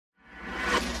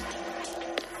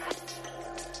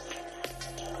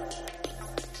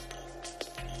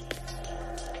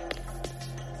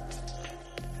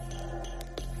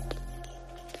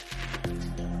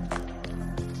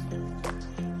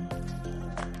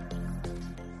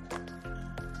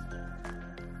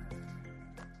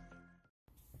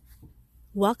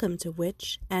Welcome to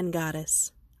Witch and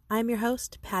Goddess. I'm your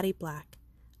host, Patty Black.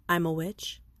 I'm a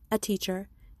witch, a teacher,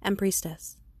 and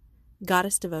priestess.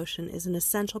 Goddess devotion is an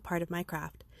essential part of my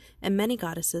craft, and many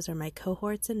goddesses are my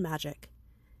cohorts in magic.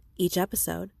 Each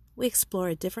episode, we explore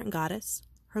a different goddess,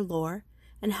 her lore,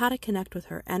 and how to connect with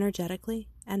her energetically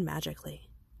and magically.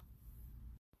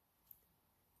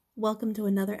 Welcome to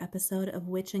another episode of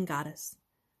Witch and Goddess.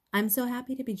 I'm so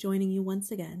happy to be joining you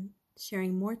once again,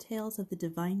 sharing more tales of the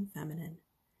divine feminine.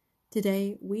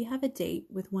 Today, we have a date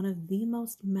with one of the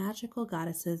most magical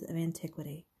goddesses of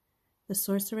antiquity, the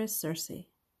sorceress Circe.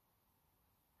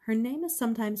 Her name is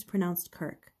sometimes pronounced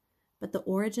Kirk, but the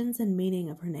origins and meaning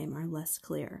of her name are less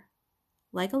clear.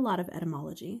 Like a lot of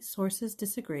etymology, sources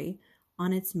disagree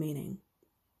on its meaning.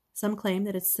 Some claim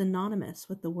that it's synonymous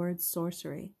with the word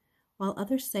sorcery, while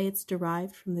others say it's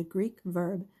derived from the Greek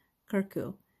verb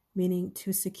kirkou, meaning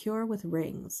to secure with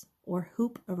rings or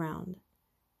hoop around,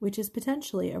 which is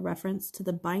potentially a reference to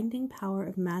the binding power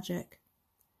of magic.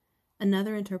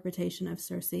 Another interpretation of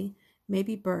Circe may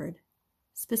be bird,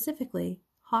 specifically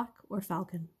hawk or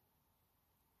falcon.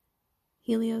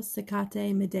 Helios,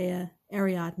 Hecate, Medea,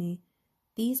 Ariadne,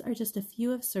 these are just a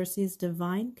few of Circe's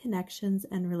divine connections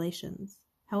and relations.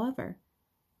 However,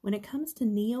 when it comes to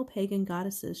neo-pagan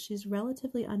goddesses, she's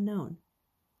relatively unknown.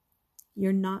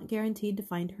 You're not guaranteed to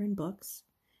find her in books,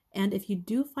 and if you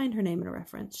do find her name in a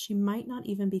reference, she might not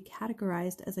even be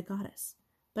categorized as a goddess,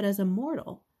 but as a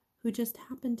mortal who just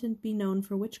happened to be known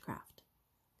for witchcraft.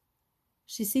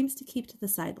 She seems to keep to the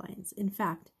sidelines. In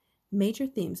fact, major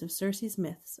themes of Circe's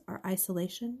myths are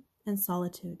isolation and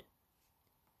solitude.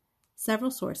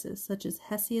 Several sources, such as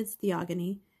Hesiod's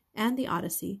Theogony and the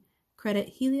Odyssey, credit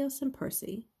Helios and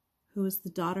Perse, who was the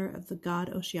daughter of the god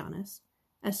Oceanus,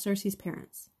 as Circe's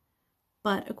parents.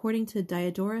 But according to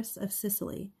Diodorus of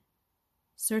Sicily,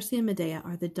 Circe and Medea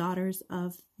are the daughters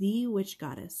of the witch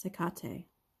goddess Hecate.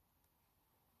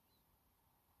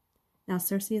 Now,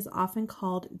 Circe is often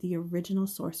called the original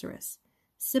sorceress,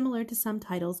 similar to some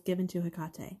titles given to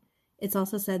Hecate. It's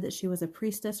also said that she was a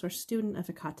priestess or student of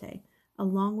Hecate,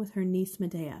 along with her niece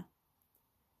Medea.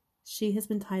 She has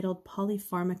been titled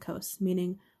polypharmakos,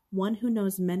 meaning one who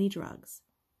knows many drugs,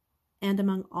 and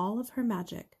among all of her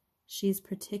magic, she is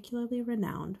particularly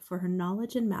renowned for her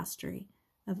knowledge and mastery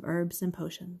of herbs and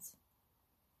potions.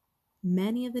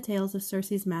 Many of the tales of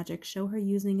Circe's magic show her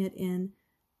using it in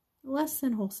less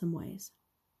than wholesome ways.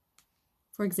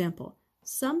 For example,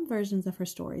 some versions of her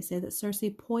story say that Circe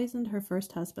poisoned her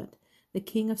first husband, the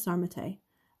king of Sarmate,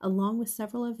 along with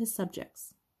several of his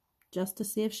subjects, just to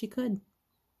see if she could.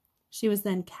 She was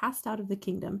then cast out of the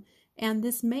kingdom, and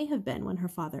this may have been when her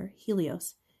father,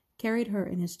 Helios, carried her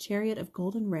in his chariot of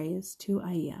golden rays to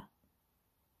Aea.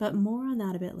 But more on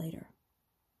that a bit later.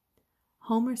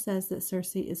 Homer says that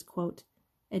Circe is, quote,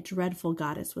 a dreadful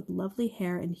goddess with lovely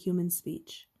hair and human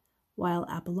speech, while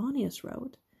Apollonius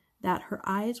wrote that her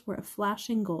eyes were a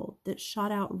flashing gold that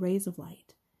shot out rays of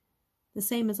light, the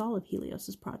same as all of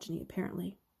Helios's progeny,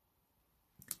 apparently.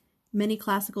 Many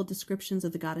classical descriptions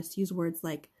of the goddess use words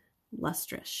like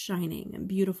lustrous, shining, and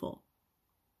beautiful.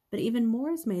 But even more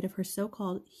is made of her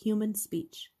so-called human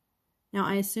speech. Now,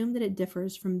 I assume that it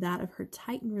differs from that of her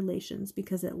Titan relations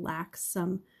because it lacks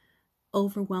some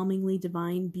overwhelmingly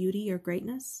divine beauty or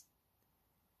greatness.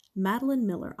 Madeline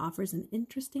Miller offers an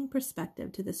interesting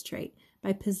perspective to this trait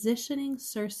by positioning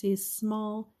Circe's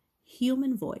small,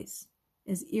 human voice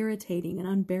as irritating and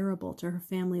unbearable to her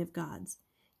family of gods,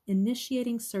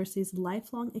 initiating Circe's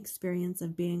lifelong experience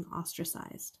of being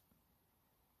ostracized.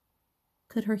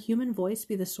 Could her human voice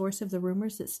be the source of the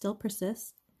rumors that still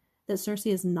persist, that Circe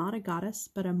is not a goddess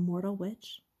but a mortal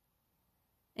witch?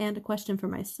 And a question for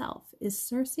myself, is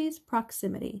Circe's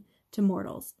proximity to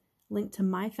mortals linked to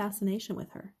my fascination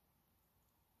with her?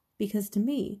 Because to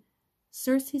me,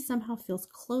 Circe somehow feels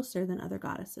closer than other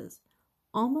goddesses,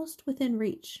 almost within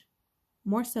reach,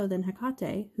 more so than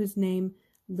Hecate, whose name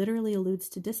literally alludes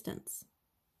to distance.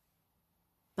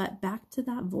 But back to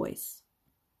that voice.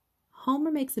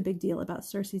 Homer makes a big deal about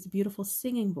Circe's beautiful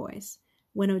singing voice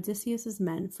when Odysseus's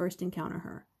men first encounter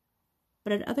her,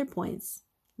 but at other points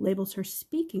labels her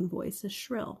speaking voice as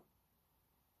shrill.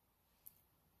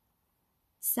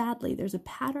 Sadly, there's a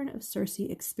pattern of Circe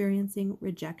experiencing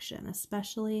rejection,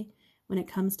 especially when it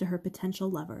comes to her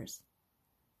potential lovers.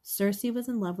 Circe was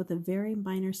in love with a very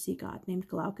minor sea god named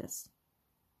Glaucus.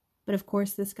 But of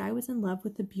course, this guy was in love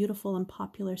with the beautiful and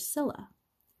popular Scylla.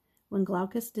 When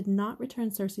Glaucus did not return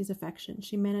Circe's affection,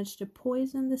 she managed to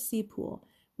poison the sea pool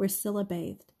where Scylla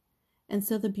bathed, and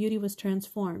so the beauty was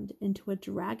transformed into a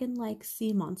dragon-like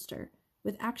sea monster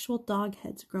with actual dog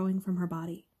heads growing from her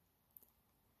body.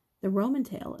 The Roman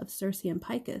tale of Circe and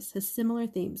Picus has similar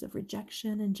themes of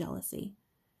rejection and jealousy.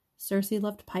 Circe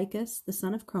loved Picus, the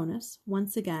son of Cronus.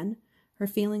 Once again, her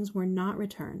feelings were not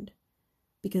returned,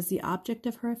 because the object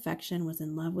of her affection was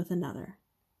in love with another.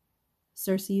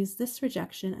 Circe used this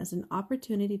rejection as an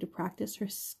opportunity to practice her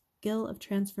skill of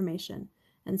transformation,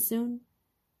 and soon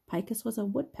Picus was a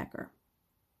woodpecker.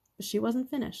 But she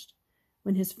wasn't finished.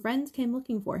 When his friends came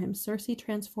looking for him, Circe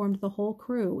transformed the whole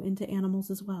crew into animals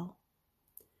as well.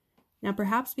 Now,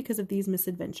 perhaps because of these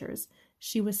misadventures,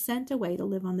 she was sent away to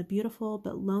live on the beautiful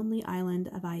but lonely island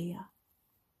of Aia.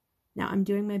 Now, I'm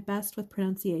doing my best with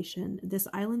pronunciation. This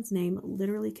island's name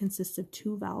literally consists of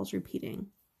 2 vowels repeating.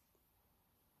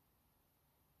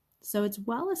 So it's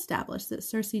well established that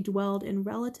Circe dwelled in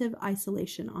relative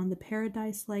isolation on the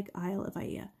paradise-like Isle of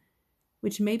Aia,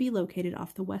 which may be located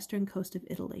off the western coast of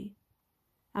Italy.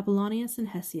 Apollonius and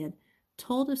Hesiod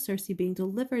told of Circe being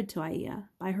delivered to Aia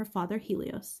by her father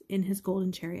Helios in his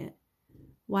golden chariot,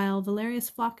 while Valerius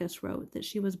Flaccus wrote that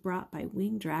she was brought by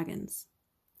winged dragons.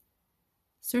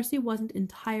 Circe wasn't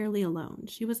entirely alone.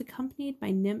 She was accompanied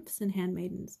by nymphs and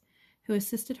handmaidens who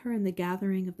assisted her in the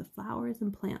gathering of the flowers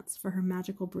and plants for her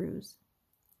magical brews.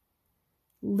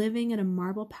 Living in a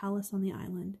marble palace on the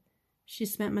island, she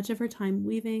spent much of her time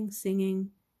weaving,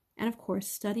 singing, and of course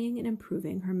studying and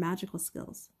improving her magical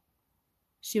skills.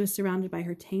 She was surrounded by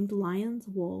her tamed lions,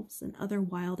 wolves, and other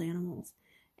wild animals,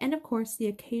 and of course the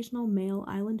occasional male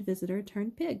island visitor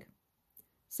turned pig.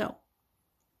 So,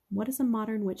 what does a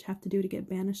modern witch have to do to get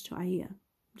banished to Aia?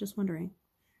 I'm just wondering.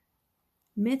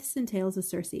 Myths and tales of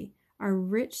Circe are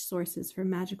rich sources for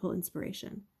magical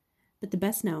inspiration, but the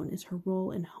best known is her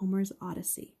role in Homer's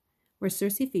Odyssey, where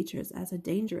Circe features as a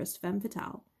dangerous femme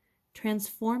fatale,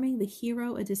 transforming the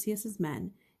hero Odysseus's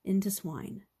men into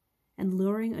swine and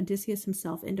luring Odysseus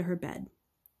himself into her bed,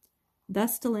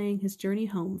 thus delaying his journey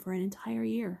home for an entire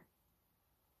year.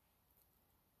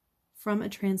 From a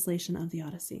translation of the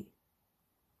Odyssey.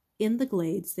 In the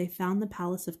glades they found the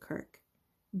palace of Kirk,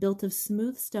 built of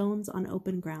smooth stones on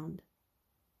open ground.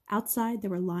 Outside there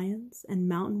were lions and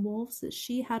mountain wolves that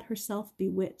she had herself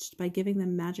bewitched by giving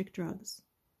them magic drugs.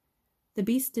 The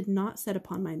beasts did not set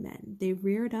upon my men. They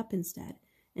reared up instead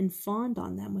and fawned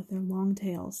on them with their long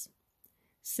tails.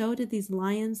 So did these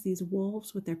lions, these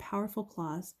wolves with their powerful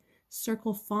claws,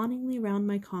 circle fawningly round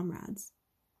my comrades.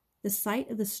 The sight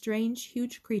of the strange,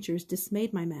 huge creatures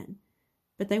dismayed my men,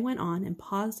 but they went on and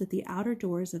paused at the outer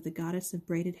doors of the goddess of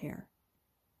braided hair.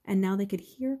 And now they could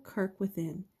hear Kirk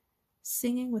within,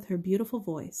 singing with her beautiful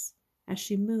voice as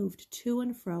she moved to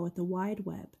and fro at the wide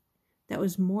web that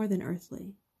was more than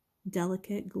earthly,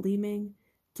 delicate, gleaming,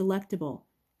 delectable,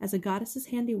 as a goddess's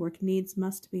handiwork needs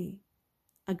must be.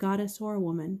 A goddess or a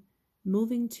woman,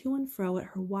 moving to and fro at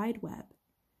her wide web,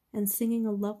 and singing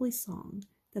a lovely song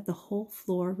that the whole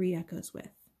floor re-echoes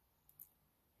with.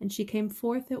 And she came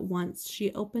forth at once,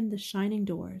 she opened the shining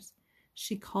doors,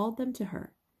 she called them to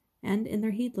her, and in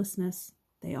their heedlessness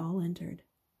they all entered.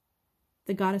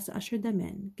 The goddess ushered them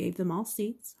in, gave them all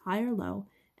seats, high or low,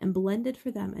 and blended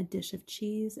for them a dish of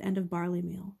cheese and of barley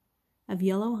meal, of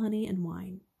yellow honey and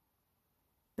wine.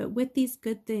 But with these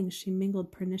good things she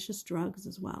mingled pernicious drugs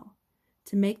as well,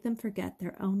 to make them forget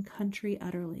their own country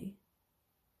utterly.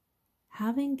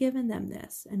 Having given them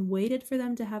this, and waited for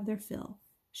them to have their fill,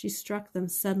 she struck them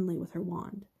suddenly with her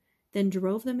wand, then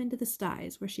drove them into the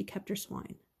sties where she kept her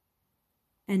swine.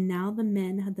 And now the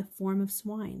men had the form of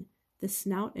swine, the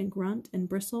snout and grunt and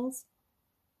bristles.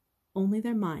 Only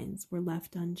their minds were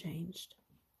left unchanged.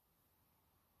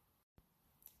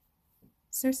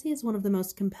 Circe is one of the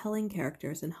most compelling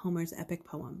characters in Homer's epic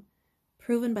poem,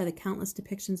 proven by the countless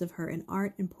depictions of her in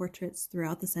art and portraits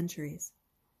throughout the centuries.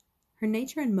 Her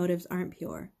nature and motives aren't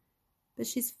pure, but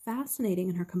she's fascinating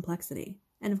in her complexity,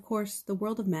 and of course, the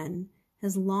world of men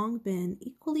has long been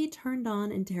equally turned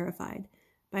on and terrified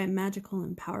by a magical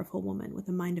and powerful woman with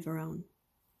a mind of her own.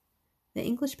 The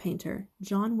English painter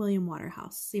John William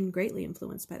Waterhouse seemed greatly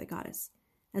influenced by the goddess,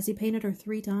 as he painted her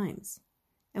 3 times.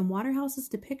 And Waterhouse's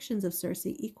depictions of Circe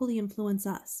equally influence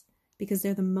us, because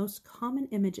they're the most common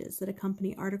images that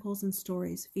accompany articles and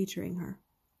stories featuring her.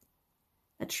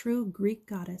 A true Greek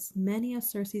goddess, many of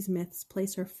Circe's myths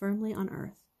place her firmly on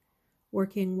earth,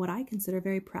 working what I consider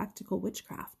very practical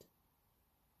witchcraft.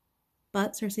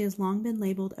 But Circe has long been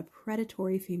labeled a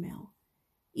predatory female.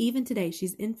 Even today,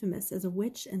 she's infamous as a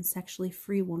witch and sexually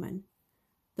free woman.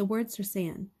 The word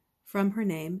Circean, from her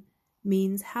name,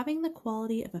 means having the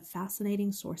quality of a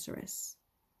fascinating sorceress,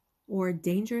 or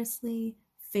dangerously,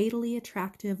 fatally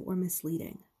attractive or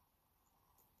misleading.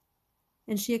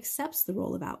 And she accepts the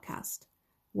role of outcast,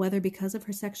 whether because of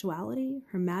her sexuality,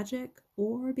 her magic,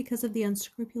 or because of the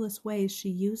unscrupulous ways she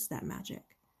used that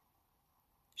magic.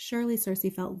 Surely Circe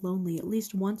felt lonely at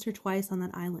least once or twice on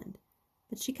that island,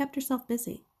 but she kept herself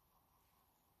busy.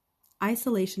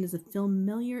 Isolation is a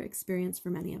familiar experience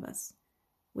for many of us.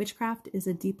 Witchcraft is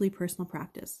a deeply personal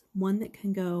practice, one that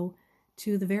can go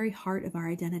to the very heart of our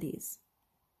identities.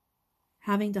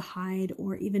 Having to hide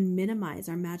or even minimize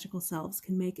our magical selves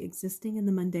can make existing in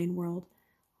the mundane world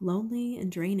lonely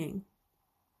and draining.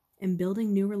 And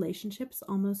building new relationships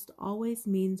almost always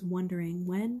means wondering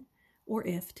when or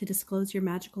if to disclose your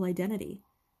magical identity.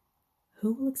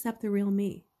 Who will accept the real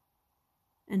me?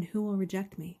 And who will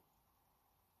reject me?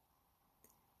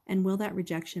 And will that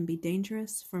rejection be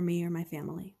dangerous for me or my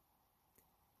family?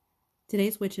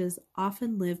 Today's witches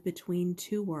often live between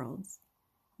two worlds.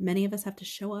 Many of us have to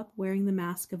show up wearing the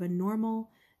mask of a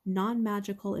normal,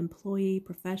 non-magical employee,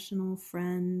 professional,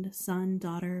 friend, son,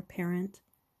 daughter, parent.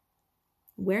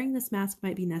 Wearing this mask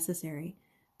might be necessary,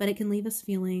 but it can leave us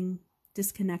feeling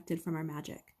disconnected from our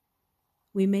magic.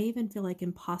 We may even feel like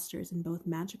imposters in both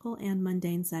magical and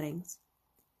mundane settings.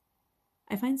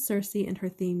 I find Circe and her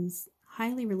themes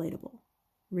highly relatable.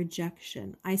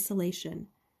 Rejection, isolation,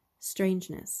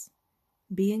 strangeness,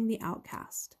 being the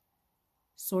outcast,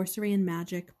 sorcery and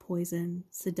magic, poison,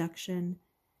 seduction,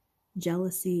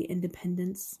 jealousy,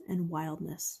 independence, and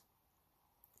wildness.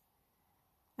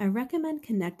 I recommend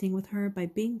connecting with her by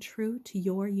being true to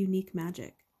your unique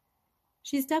magic.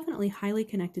 She's definitely highly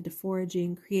connected to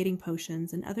foraging, creating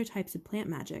potions, and other types of plant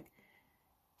magic,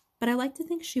 but I like to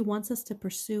think she wants us to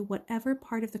pursue whatever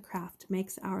part of the craft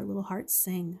makes our little hearts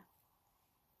sing.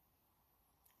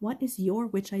 What is your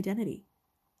witch identity?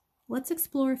 Let's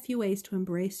explore a few ways to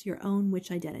embrace your own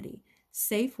witch identity,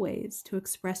 safe ways to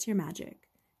express your magic,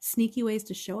 sneaky ways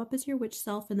to show up as your witch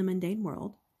self in the mundane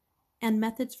world, and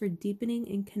methods for deepening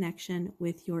in connection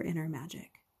with your inner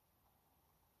magic.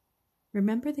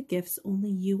 Remember the gifts only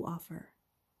you offer.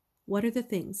 What are the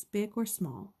things, big or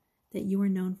small, that you are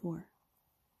known for?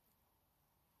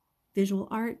 Visual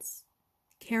arts,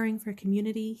 caring for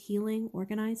community, healing,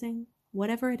 organizing,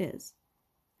 whatever it is.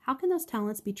 How can those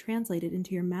talents be translated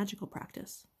into your magical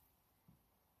practice?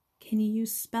 Can you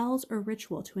use spells or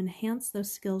ritual to enhance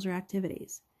those skills or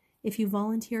activities? If you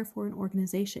volunteer for an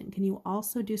organization, can you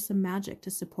also do some magic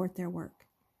to support their work?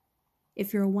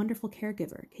 If you're a wonderful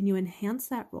caregiver, can you enhance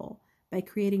that role by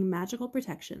creating magical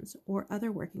protections or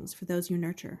other workings for those you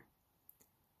nurture?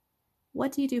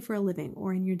 What do you do for a living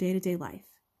or in your day-to-day life?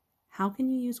 How can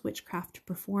you use witchcraft to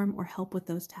perform or help with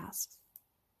those tasks?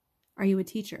 Are you a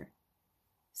teacher?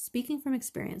 Speaking from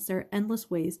experience, there are endless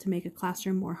ways to make a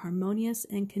classroom more harmonious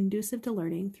and conducive to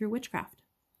learning through witchcraft.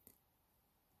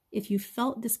 If you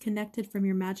felt disconnected from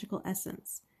your magical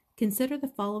essence, consider the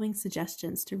following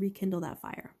suggestions to rekindle that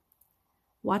fire.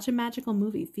 Watch a magical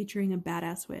movie featuring a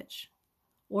badass witch,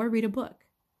 or read a book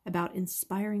about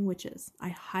inspiring witches. I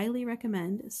highly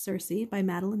recommend Circe by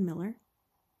Madeline Miller.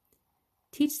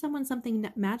 Teach someone something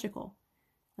magical,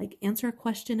 like answer a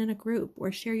question in a group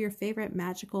or share your favorite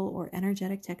magical or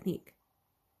energetic technique.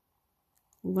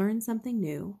 Learn something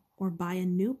new or buy a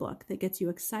new book that gets you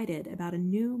excited about a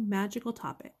new magical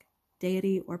topic,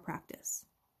 deity, or practice.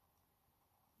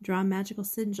 Draw a magical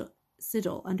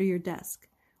sigil under your desk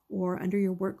or under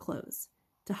your work clothes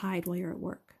to hide while you're at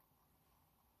work.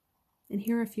 And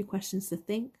here are a few questions to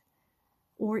think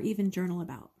or even journal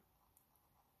about.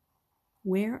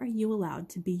 Where are you allowed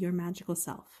to be your magical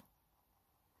self?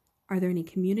 Are there any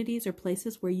communities or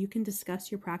places where you can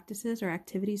discuss your practices or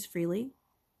activities freely?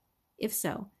 If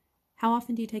so, how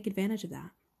often do you take advantage of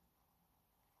that?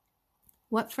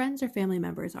 What friends or family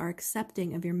members are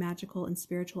accepting of your magical and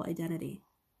spiritual identity?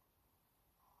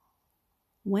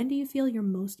 When do you feel you're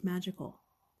most magical?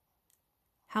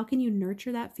 How can you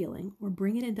nurture that feeling or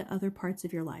bring it into other parts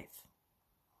of your life?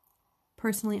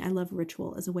 Personally, I love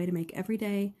ritual as a way to make every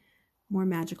day more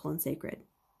magical and sacred.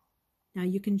 Now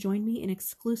you can join me in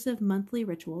exclusive monthly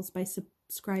rituals by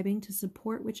subscribing to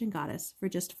Support Witch and Goddess for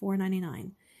just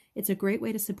 $4.99. It's a great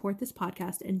way to support this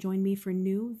podcast and join me for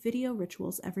new video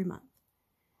rituals every month.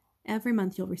 Every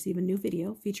month you'll receive a new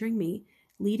video featuring me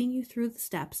leading you through the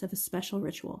steps of a special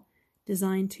ritual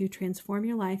designed to transform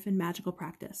your life and magical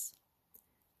practice.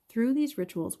 Through these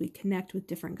rituals, we connect with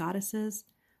different goddesses,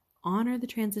 honor the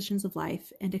transitions of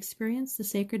life, and experience the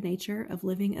sacred nature of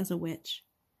living as a witch.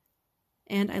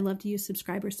 And I love to use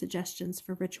subscriber suggestions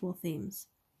for ritual themes.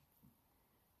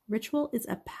 Ritual is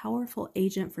a powerful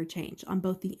agent for change on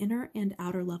both the inner and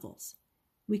outer levels.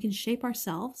 We can shape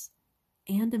ourselves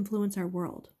and influence our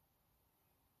world.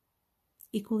 It's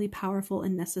equally powerful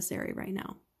and necessary right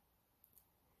now.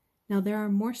 Now, there are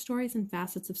more stories and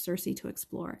facets of Circe to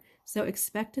explore, so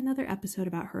expect another episode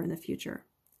about her in the future.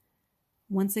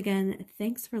 Once again,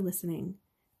 thanks for listening.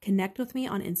 Connect with me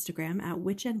on Instagram at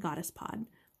witchandgoddesspod,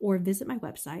 or visit my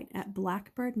website at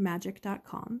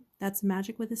blackbirdmagic.com, that's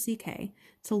magic with a CK,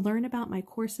 to learn about my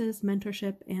courses,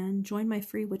 mentorship, and join my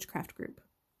free witchcraft group.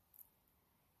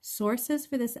 Sources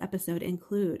for this episode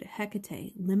include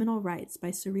Hecate, Liminal Rites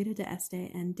by Sarita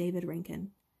d'Este and David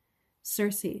Rankin.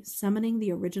 Circe, Summoning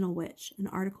the Original Witch, an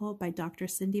article by Dr.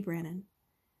 Cindy Brannon.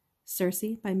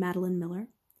 Circe by Madeline Miller.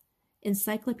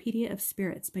 Encyclopedia of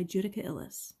Spirits by Judica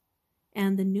Illes.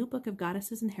 And The New Book of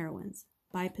Goddesses and Heroines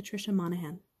by Patricia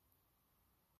Monahan.